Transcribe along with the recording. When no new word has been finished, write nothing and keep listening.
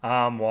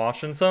I'm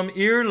washing some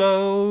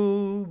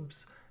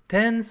earlobes,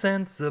 10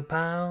 cents a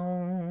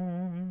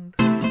pound.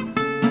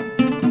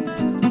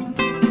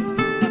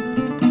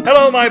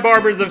 Hello, my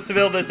barbers of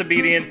Seville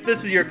disobedience.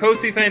 This is your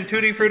Cosi Fan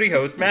Tutti Frutti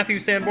host, Matthew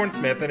Sanborn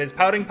Smith, and his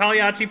pouting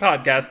Pagliacci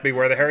podcast,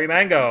 Beware the Hairy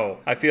Mango.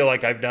 I feel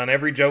like I've done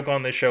every joke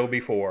on this show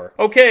before.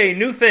 Okay,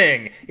 new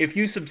thing. If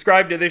you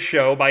subscribe to this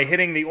show by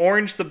hitting the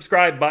orange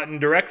subscribe button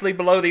directly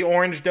below the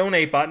orange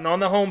donate button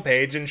on the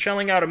homepage and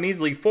shelling out a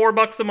measly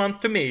 $4 a month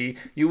to me,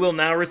 you will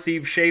now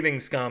receive Shaving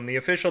Scum, the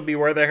official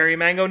Beware the Hairy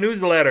Mango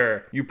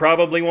newsletter. You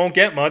probably won't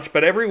get much,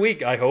 but every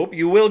week, I hope,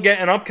 you will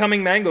get an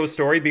upcoming mango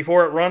story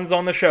before it runs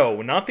on the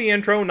show. Not the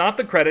intro, not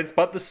the credits,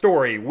 but the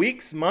story,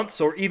 weeks,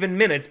 months, or even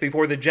minutes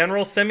before the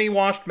general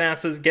semi-washed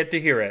masses get to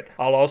hear it.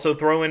 I'll also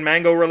throw in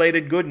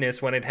mango-related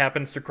goodness when it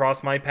happens to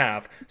cross my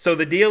path. So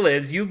the deal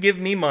is, you give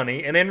me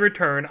money, and in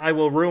return, I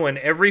will ruin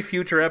every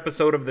future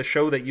episode of the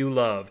show that you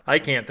love. I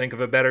can't think of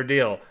a better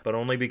deal, but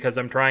only because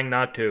I'm trying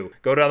not to.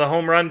 Go to the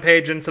home run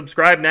page and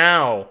subscribe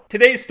now.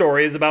 Today's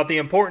story is about the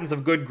importance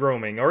of good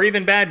grooming, or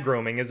even bad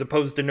grooming, as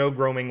opposed to no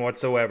grooming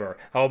whatsoever.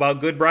 How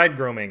about good bride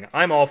grooming?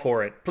 I'm all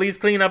for it. Please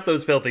clean up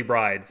those filthy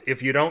brides.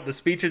 If you don't, the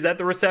speeches at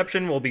the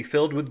reception will be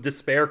filled with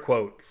despair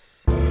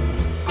quotes.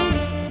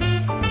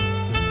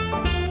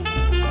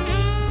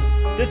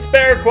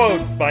 Despair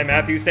Quotes by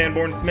Matthew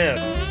Sanborn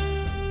Smith.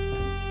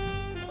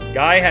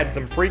 Guy had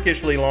some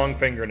freakishly long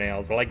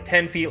fingernails, like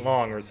 10 feet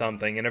long or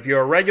something, and if you're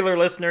a regular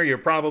listener, you're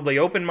probably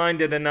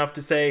open-minded enough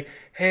to say,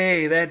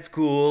 hey, that's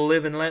cool,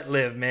 live and let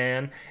live,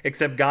 man.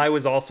 Except Guy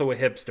was also a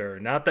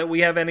hipster. Not that we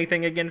have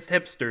anything against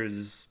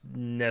hipsters,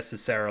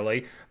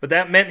 necessarily, but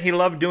that meant he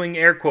loved doing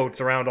air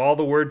quotes around all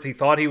the words he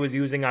thought he was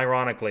using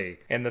ironically.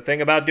 And the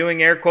thing about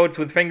doing air quotes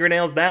with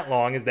fingernails that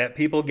long is that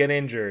people get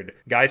injured.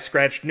 Guy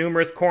scratched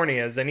numerous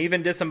corneas and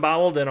even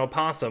disemboweled an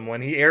opossum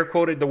when he air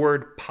quoted the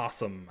word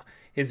possum.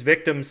 His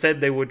victims said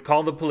they would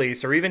call the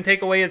police or even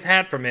take away his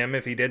hat from him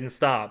if he didn't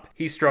stop.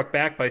 He struck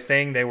back by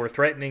saying they were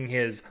threatening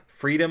his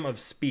freedom of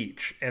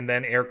speech and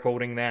then air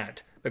quoting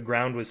that. The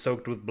ground was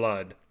soaked with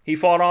blood. He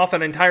fought off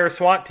an entire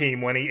SWAT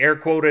team when he air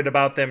quoted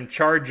about them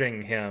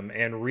charging him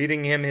and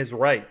reading him his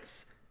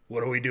rights.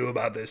 What do we do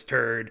about this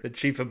turd? The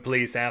chief of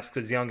police asked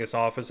his youngest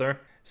officer.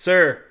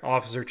 Sir,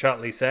 Officer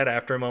Chutley said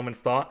after a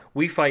moment's thought,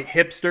 we fight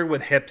hipster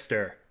with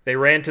hipster. They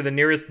ran to the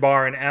nearest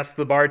bar and asked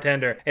the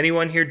bartender,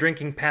 anyone here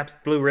drinking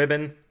Pabst Blue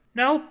Ribbon?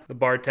 Nope, the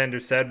bartender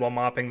said while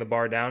mopping the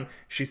bar down.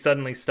 She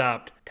suddenly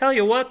stopped. Tell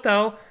you what,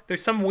 though,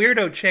 there's some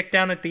weirdo chick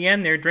down at the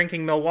end there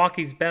drinking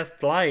Milwaukee's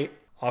Best Light.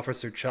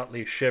 Officer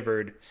Chutley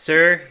shivered.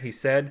 Sir, he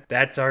said,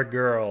 that's our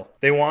girl.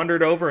 They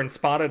wandered over and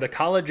spotted a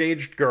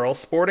college-aged girl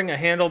sporting a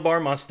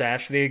handlebar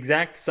mustache the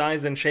exact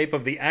size and shape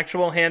of the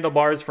actual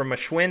handlebars from a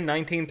Schwinn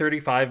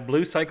 1935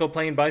 blue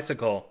cycloplane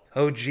bicycle.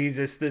 Oh,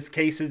 Jesus, this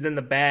case is in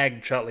the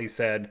bag, Chutley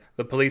said.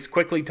 The police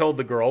quickly told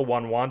the girl,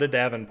 one Wanda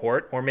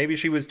Davenport, or maybe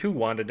she was two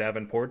Wanda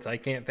Davenports. I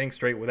can't think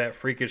straight with that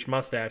freakish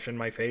mustache in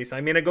my face.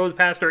 I mean, it goes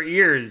past her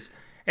ears.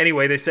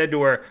 Anyway, they said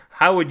to her,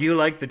 how would you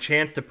like the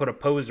chance to put a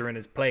poser in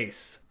his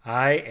place?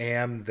 I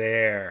am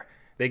there.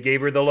 They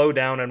gave her the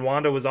lowdown, and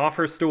Wanda was off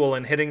her stool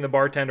and hitting the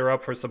bartender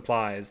up for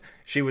supplies.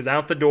 She was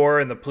out the door,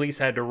 and the police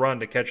had to run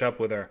to catch up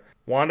with her.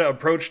 Wanda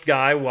approached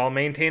Guy while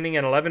maintaining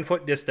an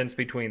 11-foot distance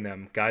between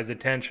them. Guy's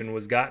attention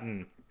was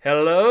gotten.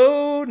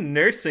 Hello,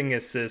 nursing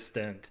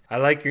assistant. I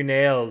like your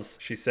nails,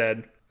 she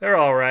said. They're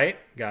all right,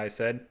 Guy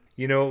said.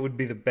 You know what would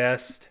be the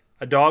best?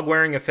 A dog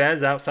wearing a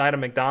fez outside of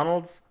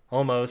McDonald's?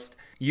 Almost.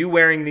 You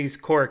wearing these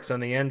corks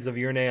on the ends of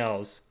your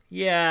nails.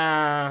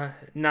 Yeah,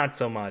 not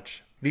so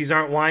much. These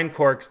aren't wine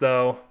corks,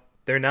 though.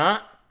 They're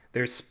not?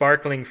 They're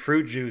sparkling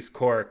fruit juice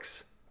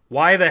corks.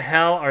 Why the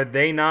hell are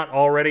they not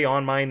already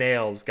on my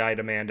nails? Guy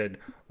demanded.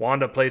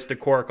 Wanda placed a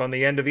cork on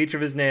the end of each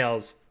of his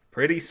nails.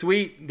 Pretty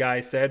sweet,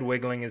 Guy said,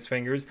 wiggling his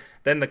fingers.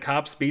 Then the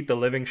cops beat the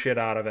living shit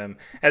out of him.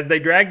 As they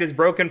dragged his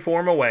broken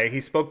form away,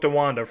 he spoke to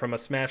Wanda from a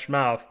smashed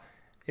mouth.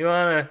 You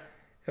wanna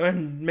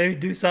maybe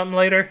do something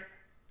later?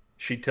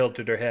 She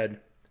tilted her head.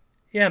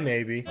 Yeah,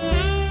 maybe.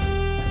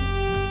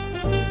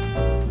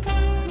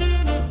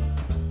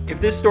 If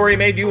this story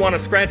made you want to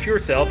scratch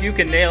yourself, you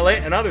can nail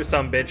it and other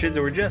sumbitches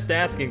who are just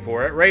asking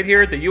for it right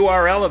here at the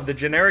URL of the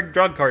generic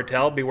drug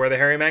cartel,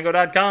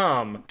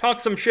 bewarethehairymango.com.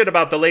 Talk some shit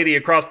about the lady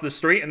across the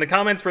street in the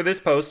comments for this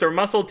post or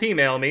muscle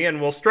T-mail me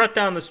and we'll strut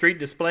down the street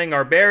displaying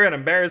our bare and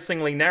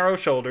embarrassingly narrow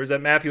shoulders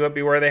at Matthew at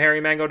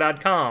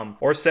bewarethehairymango.com.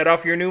 Or set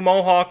off your new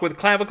mohawk with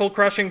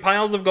clavicle-crushing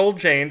piles of gold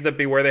chains at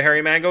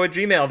bewarethehairymango at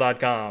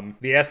gmail.com.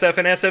 The SF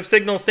and SF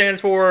signal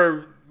stands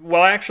for...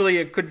 Well, actually,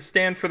 it could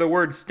stand for the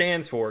word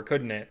stands for,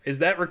 couldn't it? Is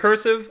that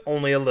recursive?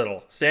 Only a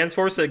little.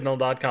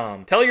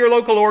 Standsforsignal.com. Tell your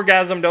local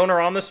orgasm donor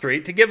on the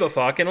street to give a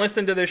fuck and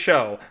listen to this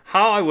show.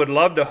 How I would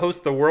love to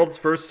host the world's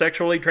first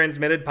sexually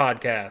transmitted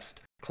podcast.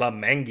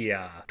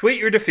 Clamangia. Tweet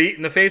your defeat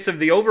in the face of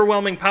the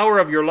overwhelming power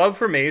of your love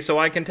for me so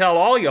I can tell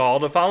all y'all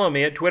to follow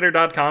me at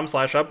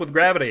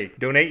twitter.com/upwithgravity.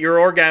 Donate your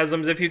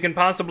orgasms if you can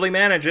possibly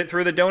manage it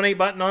through the donate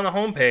button on the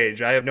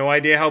homepage. I have no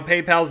idea how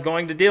PayPal's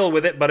going to deal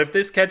with it, but if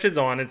this catches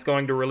on, it's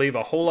going to relieve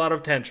a whole lot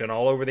of tension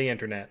all over the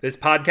internet. This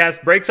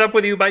podcast breaks up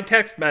with you by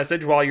text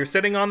message while you're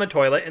sitting on the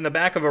toilet in the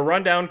back of a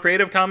rundown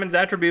Creative Commons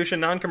Attribution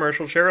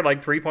Non-Commercial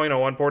Share-alike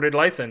 3.0 unported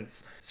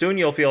license. Soon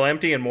you'll feel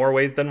empty in more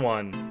ways than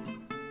one.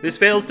 This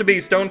fails to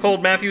be Stone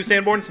Cold Matthew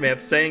Sanborn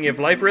Smith saying if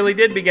life really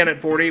did begin at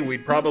 40,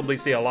 we'd probably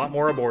see a lot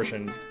more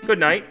abortions. Good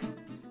night.